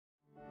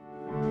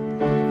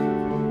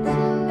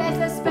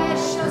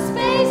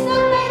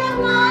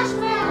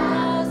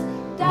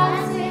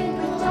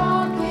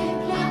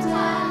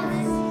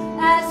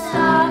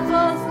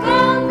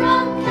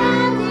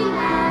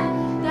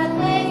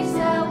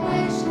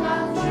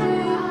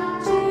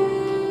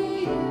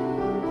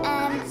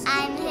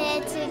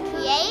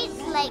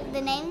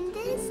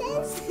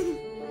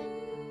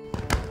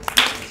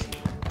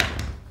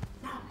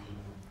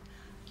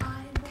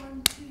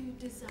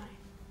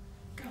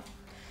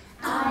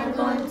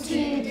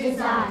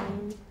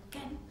design.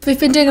 We've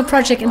been doing a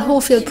project in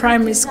Hallfield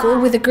Primary School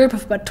with a group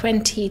of about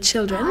 20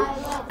 children,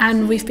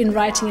 and we've been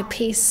writing a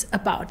piece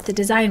about the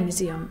Design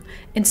Museum,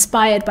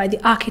 inspired by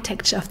the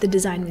architecture of the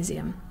Design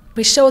Museum.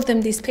 We showed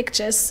them these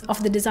pictures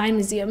of the Design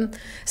Museum,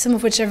 some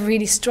of which are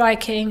really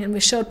striking, and we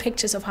showed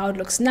pictures of how it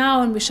looks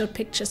now, and we showed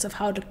pictures of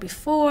how it looked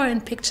before,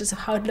 and pictures of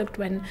how it looked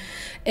when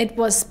it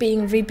was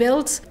being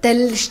rebuilt.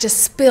 They just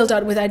spilled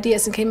out with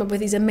ideas and came up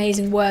with these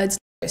amazing words.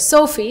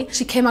 Sophie,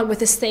 she came out with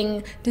this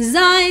thing,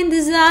 design,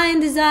 design,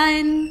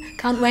 design,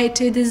 can't wait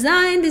to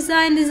design,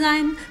 design,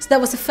 design. So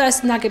that was the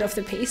first nugget of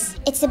the piece.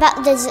 It's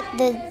about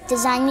the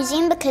Design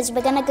Museum because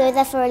we're going to go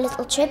there for a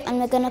little trip and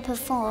we're going to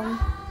perform.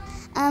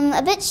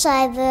 A bit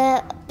shy,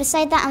 but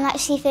beside that I'm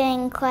actually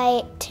feeling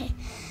quite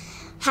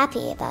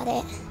happy about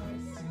it.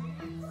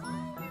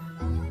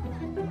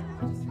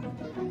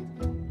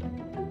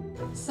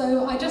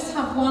 So I just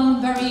have one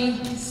very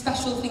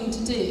special thing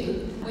to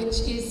do,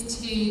 which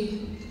is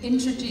to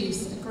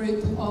introduce a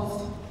group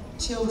of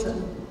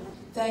children.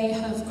 They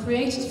have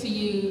created for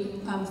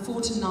you for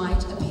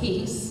tonight a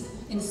piece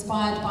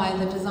inspired by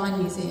the Design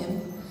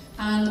Museum.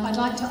 And I'd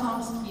like to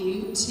ask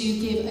you to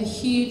give a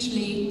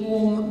hugely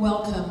warm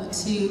welcome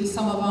to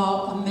some of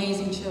our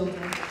amazing children.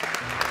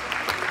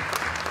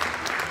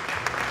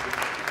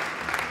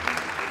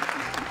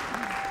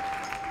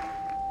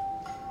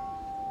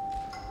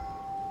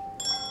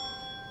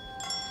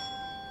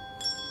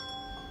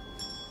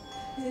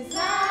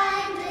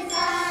 Design,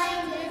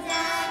 design,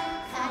 design,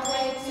 can't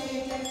wait to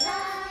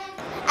design.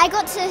 I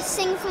got to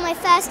sing for my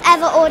first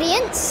ever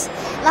audience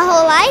my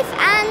whole life,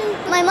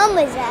 and my mum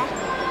was there.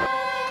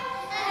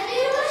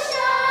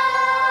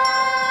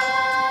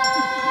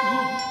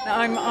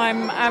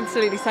 I'm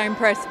absolutely so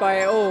impressed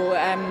by it all.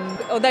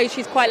 Although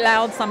she's quite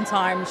loud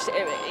sometimes,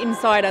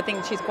 inside I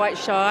think she's quite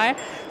shy,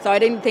 so I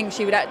didn't think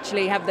she would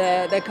actually have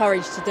the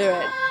courage to do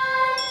it.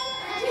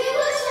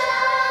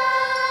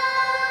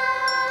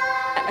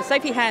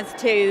 Sophie has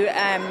two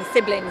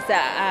siblings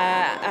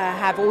that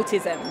have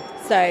autism,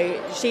 so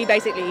she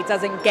basically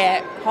doesn't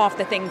get half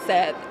the things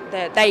that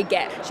they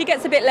get. She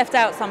gets a bit left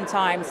out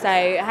sometimes,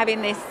 so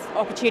having this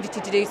opportunity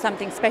to do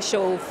something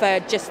special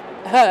for just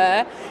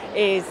her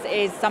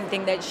is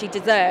something that she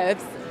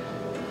deserves.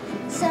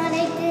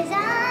 Sonic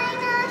design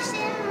of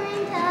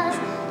shimmering pearls,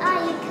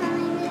 are you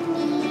coming with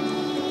me?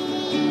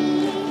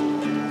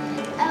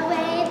 A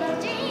wave of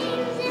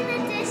dreams in the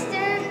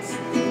distance,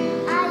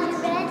 are you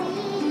ready?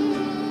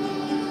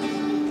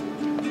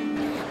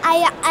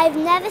 I've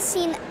never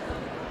seen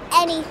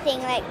anything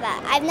like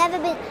that. I've never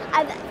been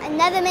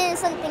in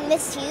something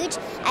this huge.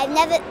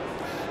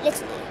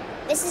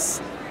 This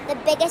is the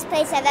biggest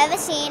place I've ever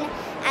seen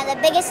and the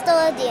biggest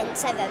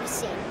audience I've ever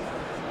seen.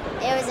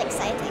 It was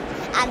exciting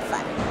and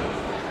fun.